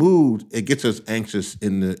get removed, it gets us anxious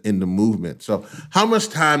in the movement. So how much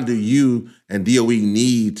time do you and DOE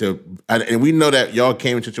need to, and we know that y'all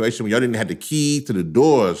came in a situation where y'all didn't have the key to the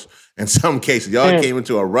doors in some cases. Y'all came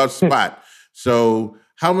into a rough spot. So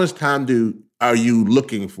how much time are you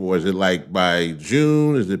looking for? Is it like by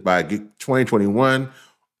June? Is it by 2021?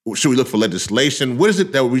 Should we look for legislation? What is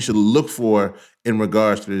it that we should look for in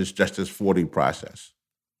regards to this Justice 40 process?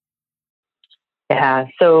 Yeah,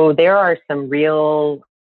 so there are some real,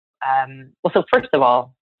 so first of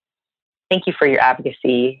all, thank you for your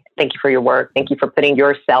advocacy. Thank you for your work. Thank you for putting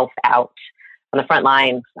yourself out on the front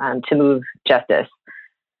lines to move justice.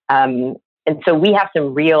 And so we have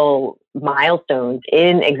some real milestones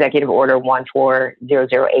in Executive Order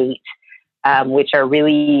 14008, which are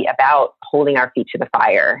really about holding our feet to the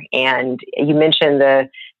fire. And you mentioned the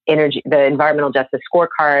Environmental Justice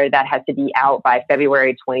Scorecard that has to be out by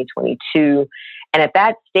February 2022. And at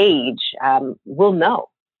that stage, we'll know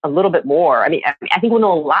a little bit more. I think we'll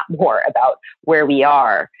know a lot more about where we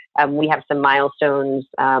are. We have some milestones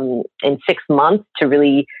in 6 months to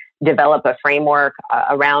really develop a framework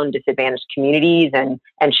around disadvantaged communities and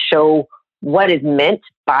show what is meant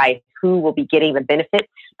by who will be getting the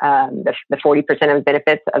benefits, the 40% of the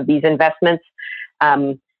benefits of these investments.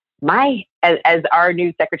 As our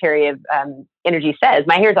new Secretary of Energy says,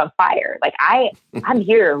 my hair's on fire. Like I'm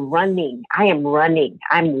here running. I am running.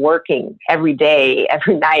 I'm working every day,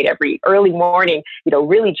 every night, every early morning,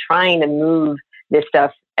 really trying to move this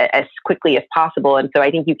stuff as quickly as possible. And so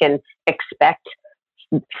I think you can expect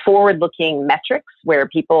forward-looking metrics where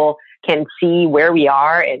people can see where we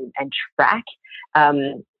are and track.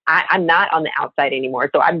 I'm not on the outside anymore.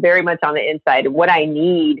 So I'm very much on the inside. What I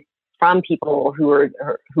need from people who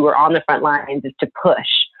are on the front lines is to push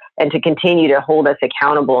and to continue to hold us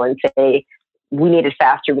accountable and say, we need it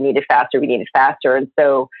faster, we need it faster, we need it faster. And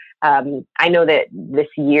so I know that this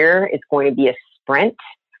year is going to be a sprint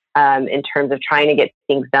in terms of trying to get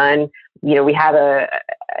things done. We have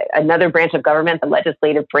another branch of government, the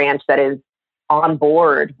legislative branch, that is on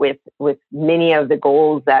board with many of the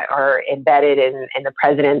goals that are embedded in the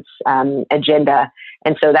president's agenda.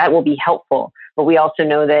 And so that will be helpful. But we also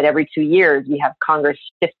know that every 2 years we have Congress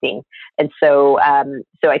shifting. And so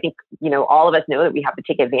I think, all of us know that we have to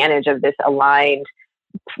take advantage of this aligned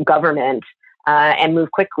government and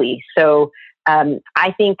move quickly. So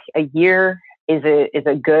I think a year is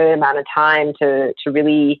a good amount of time to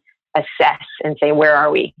really assess and say, where are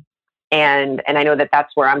we? And I know that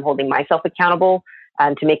that's where I'm holding myself accountable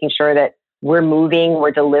to making sure that we're moving,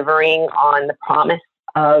 we're delivering on the promise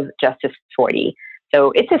of Justice 40.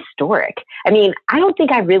 So it's historic. I don't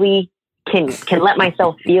think I really can let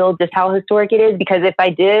myself feel just how historic it is, because if I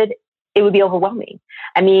did, it would be overwhelming.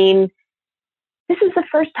 This is the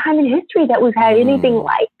first time in history that we've had anything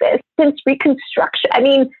like this since Reconstruction.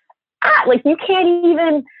 You can't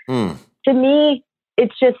even, to me,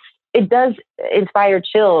 it does inspire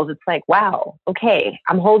chills. It's like, wow, okay,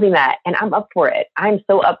 I'm holding that and I'm up for it. I'm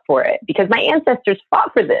so up for it because my ancestors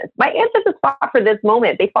fought for this. My ancestors fought for this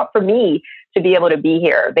moment. They fought for me to be able to be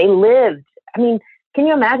here. They lived. Can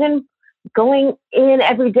you imagine going in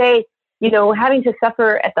every day, having to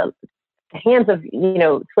suffer at the hands of,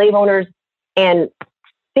 slave owners and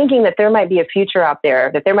thinking that there might be a future out there,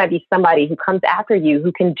 that there might be somebody who comes after you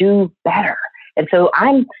who can do better. And so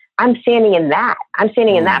I'm standing in that. I'm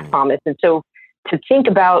standing in that promise. And so to think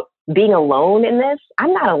about being alone in this,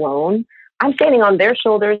 I'm not alone. I'm standing on their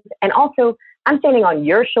shoulders. And also I'm standing on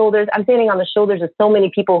your shoulders. I'm standing on the shoulders of so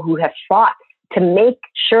many people who have fought to make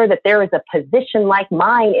sure that there is a position like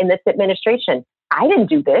mine in this administration. I didn't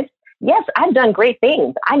do this. Yes, I've done great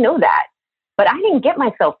things. I know that. But I didn't get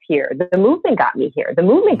myself here. The movement got me here. The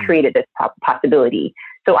movement created this possibility.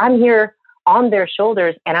 So I'm here on their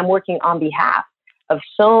shoulders, and I'm working on behalf of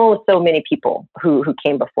so many people who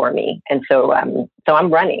came before me. And so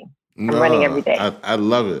I'm running. I'm running every day. I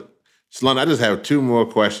love it. Shalonda, I just have two more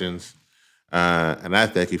questions. And I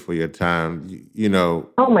thank you for your time. You know.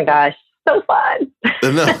 Oh my gosh, so fun.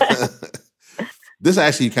 This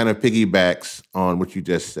actually kind of piggybacks on what you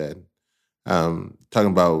just said.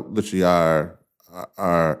 Talking about literally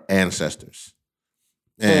our ancestors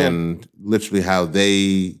and literally how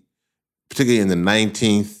they, particularly in the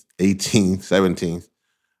 19th, 18th, 17th,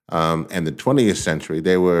 and the 20th century,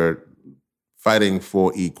 they were fighting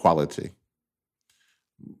for equality.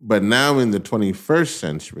 But now in the 21st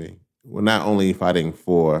century, we're not only fighting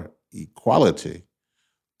for equality,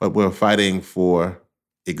 but we're fighting for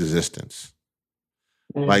existence.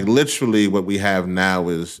 Like literally what we have now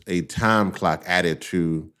is a time clock added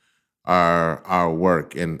to our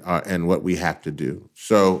work and what we have to do.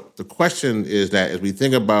 So the question is that as we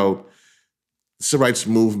think about the civil rights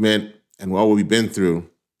movement and what we've been through,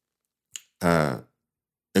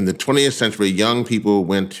 in the 20th century, young people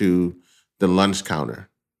went to the lunch counter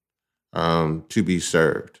to be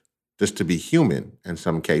served, just to be human in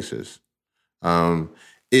some cases.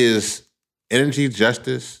 Is energy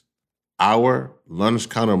justice our lunch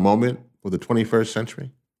counter moment for the 21st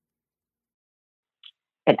century?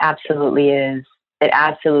 It absolutely is. It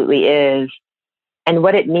absolutely is. And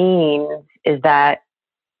what it means is that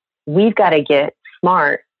we've got to get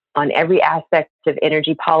smart on every aspect of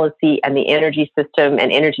energy policy and the energy system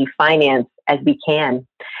and energy finance as we can,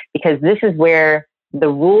 because this is where the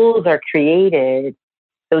rules are created.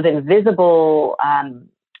 Those invisible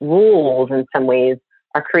rules in some ways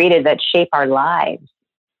are created that shape our lives.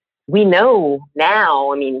 We know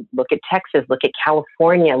now, I mean, look at Texas, look at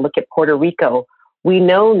California, look at Puerto Rico. We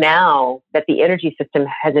know now that the energy system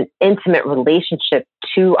has an intimate relationship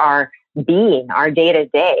to our being, our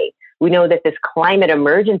day-to-day. We know that this climate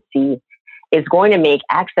emergency is going to make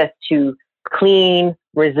access to clean,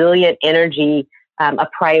 resilient energy a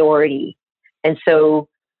priority. And so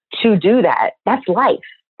to do that, that's life.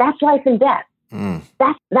 That's life and death.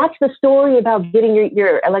 That's the story about getting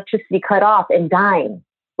your electricity cut off and dying.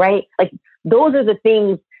 Right? Like those are the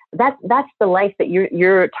things that's the life that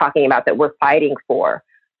you're talking about that we're fighting for.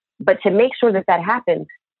 But to make sure that happens,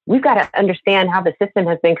 we've got to understand how the system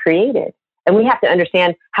has been created. And we have to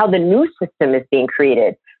understand how the new system is being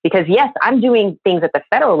created. Because yes, I'm doing things at the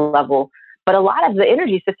federal level, but a lot of the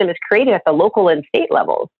energy system is created at the local and state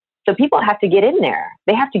levels. So people have to get in there.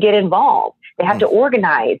 They have to get involved. They have to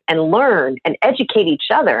organize and learn and educate each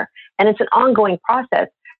other. And it's an ongoing process.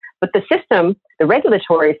 But the system, the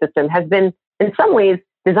regulatory system, has been in some ways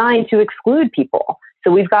designed to exclude people.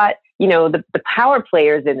 So we've got, the power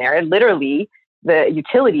players in there, literally the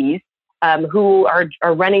utilities, who are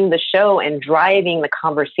running the show and driving the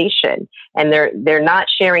conversation. And they're not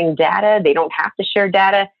sharing data. They don't have to share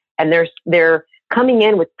data. And they're coming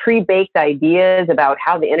in with pre-baked ideas about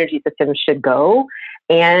how the energy system should go.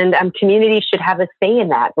 And communities should have a say in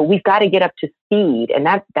that. But we've got to get up to speed. And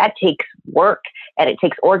that takes work. And it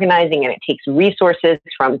takes organizing, and it takes resources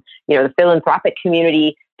from the philanthropic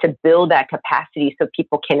community to build that capacity so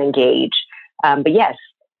people can engage. But yes,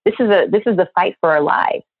 this is the fight for our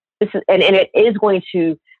lives. And it is going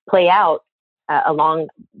to play out along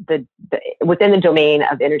within the domain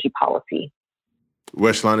of energy policy.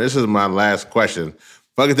 Well, Shalonda, this is my last question.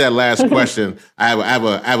 Forget that last question. I have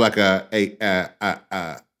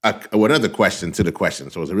like another question to the question.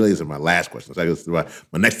 So it really isn't my last question. So I guess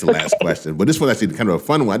my next to last question. But this one's actually kind of a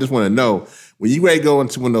fun one. I just want to know, when you ready to go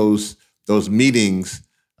into one of those meetings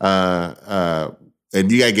and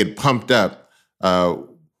you got to get pumped up,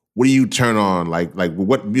 what do you turn on? Like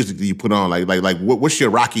what music do you put on? Like what's your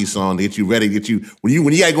Rocky song to get you ready? When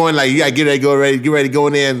you got going, like you got to get ready to go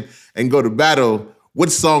in and go to battle. What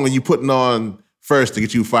song are you putting on first to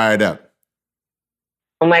get you fired up?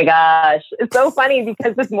 Oh my gosh. It's so funny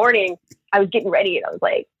because this morning I was getting ready and I was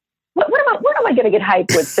like, what am I going to get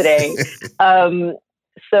hyped with today?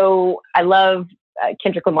 So I love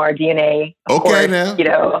Kendrick Lamar, DNA. Of course,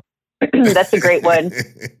 now. That's a great one.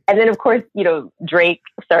 And then of course, Drake,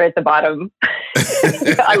 Start at the Bottom.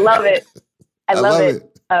 I love it. I love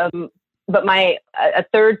it. But a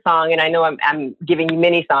third song, and I know I'm giving you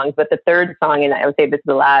many songs, but the third song, and I would say this is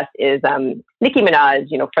the last, is Nicki Minaj,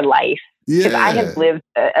 For Life. Because I have lived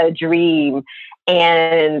a dream,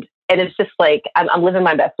 and And it's just like, I'm living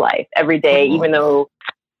my best life every day, even though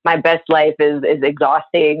my best life is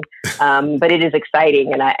exhausting. But it is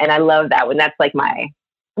exciting. And I love that when that's like my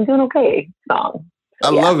I'm doing okay song. So,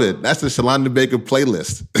 I love it. That's the Shalonda Baker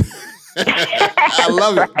playlist. I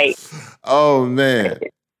love it. Right. Oh, man.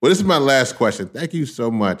 Well, this is my last question. Thank you so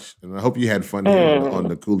much. And I hope you had fun here on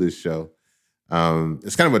the Coolest Show.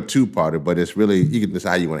 It's kind of a two-parter, but it's really, you can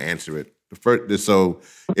decide how you want to answer it.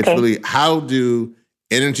 It's really, how do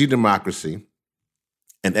energy democracy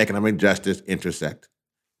and economic justice intersect?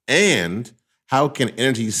 And how can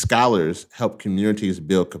energy scholars help communities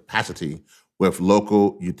build capacity with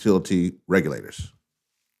local utility regulators?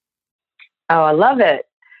 Oh, I love it.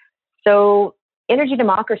 So energy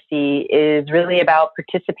democracy is really about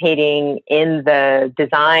participating in the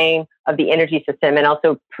design of the energy system and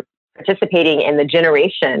also participating in the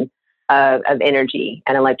generation of energy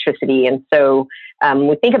and electricity. And so when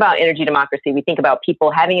we think about energy democracy, we think about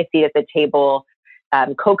people having a seat at the table,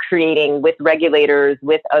 co-creating with regulators,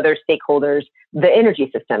 with other stakeholders, the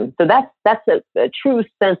energy system. So that's a true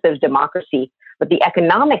sense of democracy. But the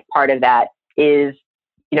economic part of that is,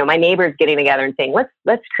 my neighbors getting together and saying,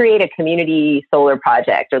 let's create a community solar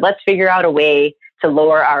project, or let's figure out a way to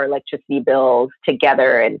lower our electricity bills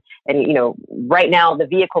together. And right now the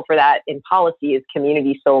vehicle for that in policy is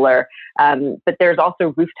community solar. But there's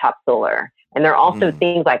also rooftop solar. And there are also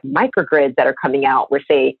things like microgrids that are coming out where,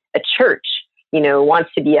 say, a church,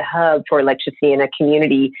 wants to be a hub for electricity in a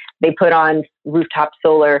community. They put on rooftop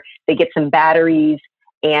solar, they get some batteries,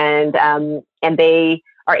 and they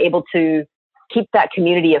are able to keep that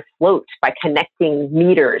community afloat by connecting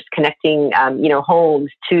meters, connecting homes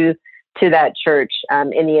to that church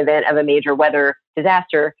in the event of a major weather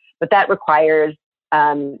disaster. But that requires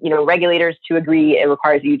regulators to agree. It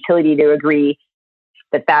requires the utility to agree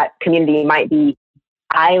that community might be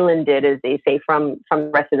islanded, as they say, from the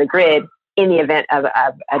rest of the grid in the event of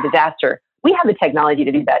a disaster. We have the technology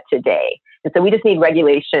to do that today. And so we just need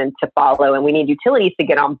regulation to follow, and we need utilities to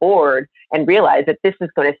get on board and realize that this is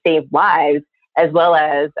going to save lives, as well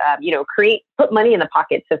as, put money in the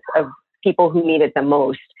pockets of people who need it the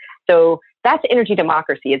most. So that's energy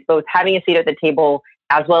democracy. It's both having a seat at the table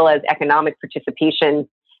as well as economic participation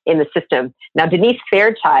in the system. Now, Denise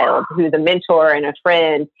Fairchild, who's a mentor and a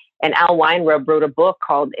friend, and Al Weinrub wrote a book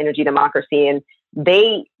called Energy Democracy, and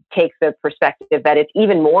they take the perspective that it's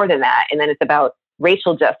even more than that. And then it's about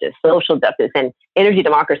racial justice, social justice, and energy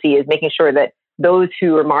democracy is making sure that those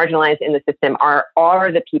who are marginalized in the system are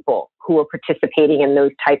the people who are participating in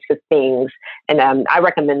those types of things. And I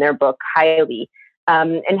recommend their book highly.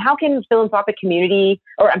 And how can philanthropic community,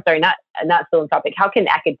 or I'm sorry, not philanthropic, how can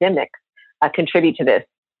academics contribute to this?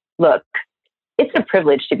 Look, it's a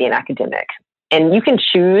privilege to be an academic. And you can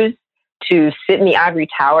choose to sit in the ivory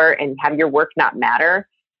tower and have your work not matter.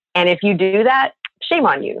 And if you do that, shame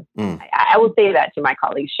on you. I will say that to my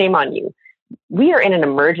colleagues, shame on you. We are in an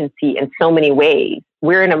emergency in so many ways.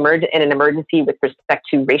 We're in an emergency with respect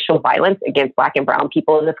to racial violence against Black and brown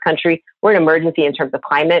people in this country. We're in an emergency in terms of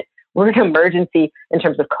climate. We're in an emergency in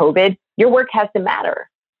terms of COVID. Your work has to matter.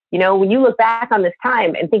 When you look back on this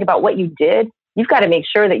time and think about what you did, you've got to make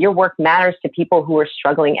sure that your work matters to people who are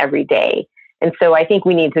struggling every day. And so I think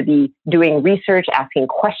we need to be doing research, asking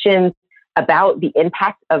questions about the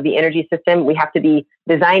impact of the energy system. We have to be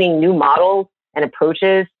designing new models and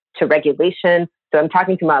approaches to regulation. So I'm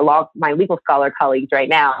talking to my legal scholar colleagues right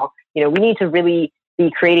now. We need to really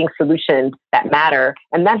be creating solutions that matter.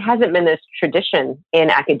 And that hasn't been this tradition in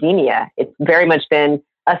academia. It's very much been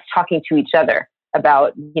us talking to each other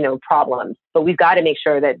about, problems. But we've got to make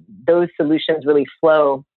sure that those solutions really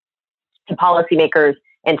flow to policymakers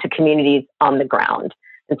and to communities on the ground.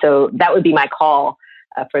 And so that would be my call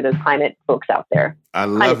for those climate folks out there. I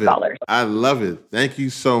love it. Scholars. I love it. Thank you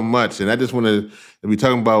so much. And I just want to be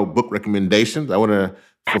talking about book recommendations. I want to,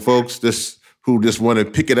 for folks who just want to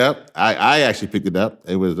pick it up, I actually picked it up.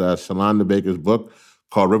 It was Shalonda Baker's book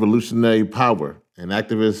called Revolutionary Power, an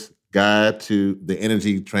activist guide to the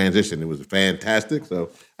energy transition. It was fantastic. So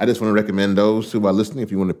I just want to recommend those who are listening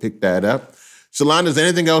if you want to pick that up. Shalonda, is there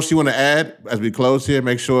anything else you want to add as we close here?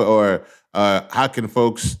 Make sure, or how can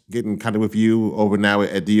folks get in contact with you over now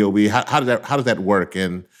at DOE? How does that work?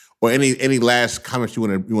 And or any last comments you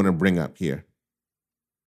want to bring up here?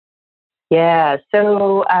 Yeah.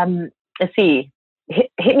 So let's see.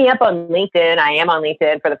 Hit me up on LinkedIn. I am on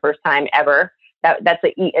LinkedIn for the first time ever. That's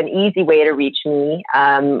an easy way to reach me.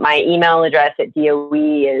 My email address at DOE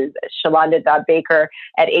is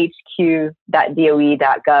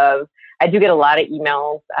shalonda.baker@hq.doe.gov. I do get a lot of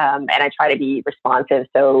emails, and I try to be responsive.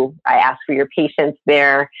 So I ask for your patience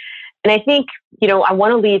there. And I think, I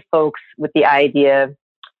want to leave folks with the idea,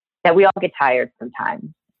 that we all get tired sometimes.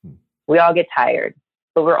 We all get tired,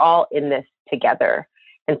 but we're all in this together.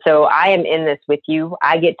 And so I am in this with you.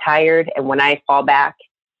 I get tired, and when I fall back,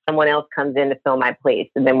 someone else comes in to fill my place.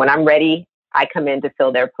 And then when I'm ready, I come in to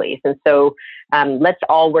fill their place. And so let's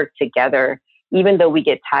all work together. Even though we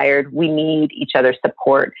get tired, we need each other's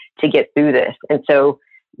support to get through this. And so,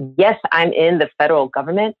 yes, I'm in the federal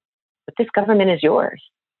government, but this government is yours.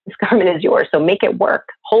 This government is yours. So make it work.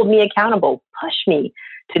 Hold me accountable. Push me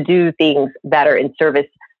to do things that are in service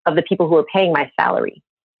of the people who are paying my salary.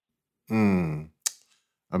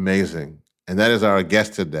 Amazing. And that is our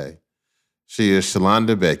guest today. She is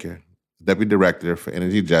Shalonda Baker, Deputy Director for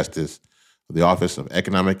Energy Justice of the Office of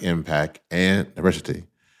Economic Impact and Diversity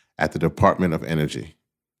at the Department of Energy.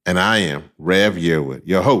 And I am Rev Yearwood,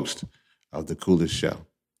 your host of The Coolest Show.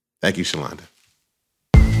 Thank you, Shalonda.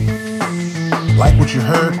 Like what you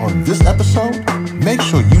heard on this episode? Make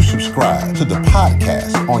sure you subscribe to the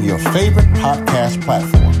podcast on your favorite podcast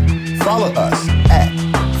platform. Follow us at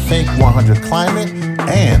Think 100 Climate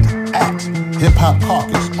and at Hip Hop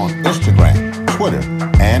Caucus on Instagram, Twitter,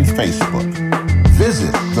 and Facebook.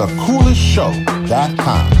 Visit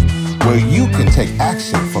thecoolestshow.com, where you can take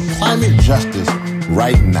action for climate justice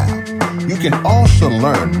right now. You can also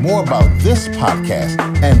learn more about this podcast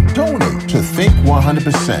and donate to Think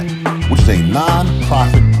 100%, which is a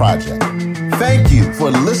non-profit project. Thank you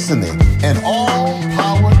for listening, and all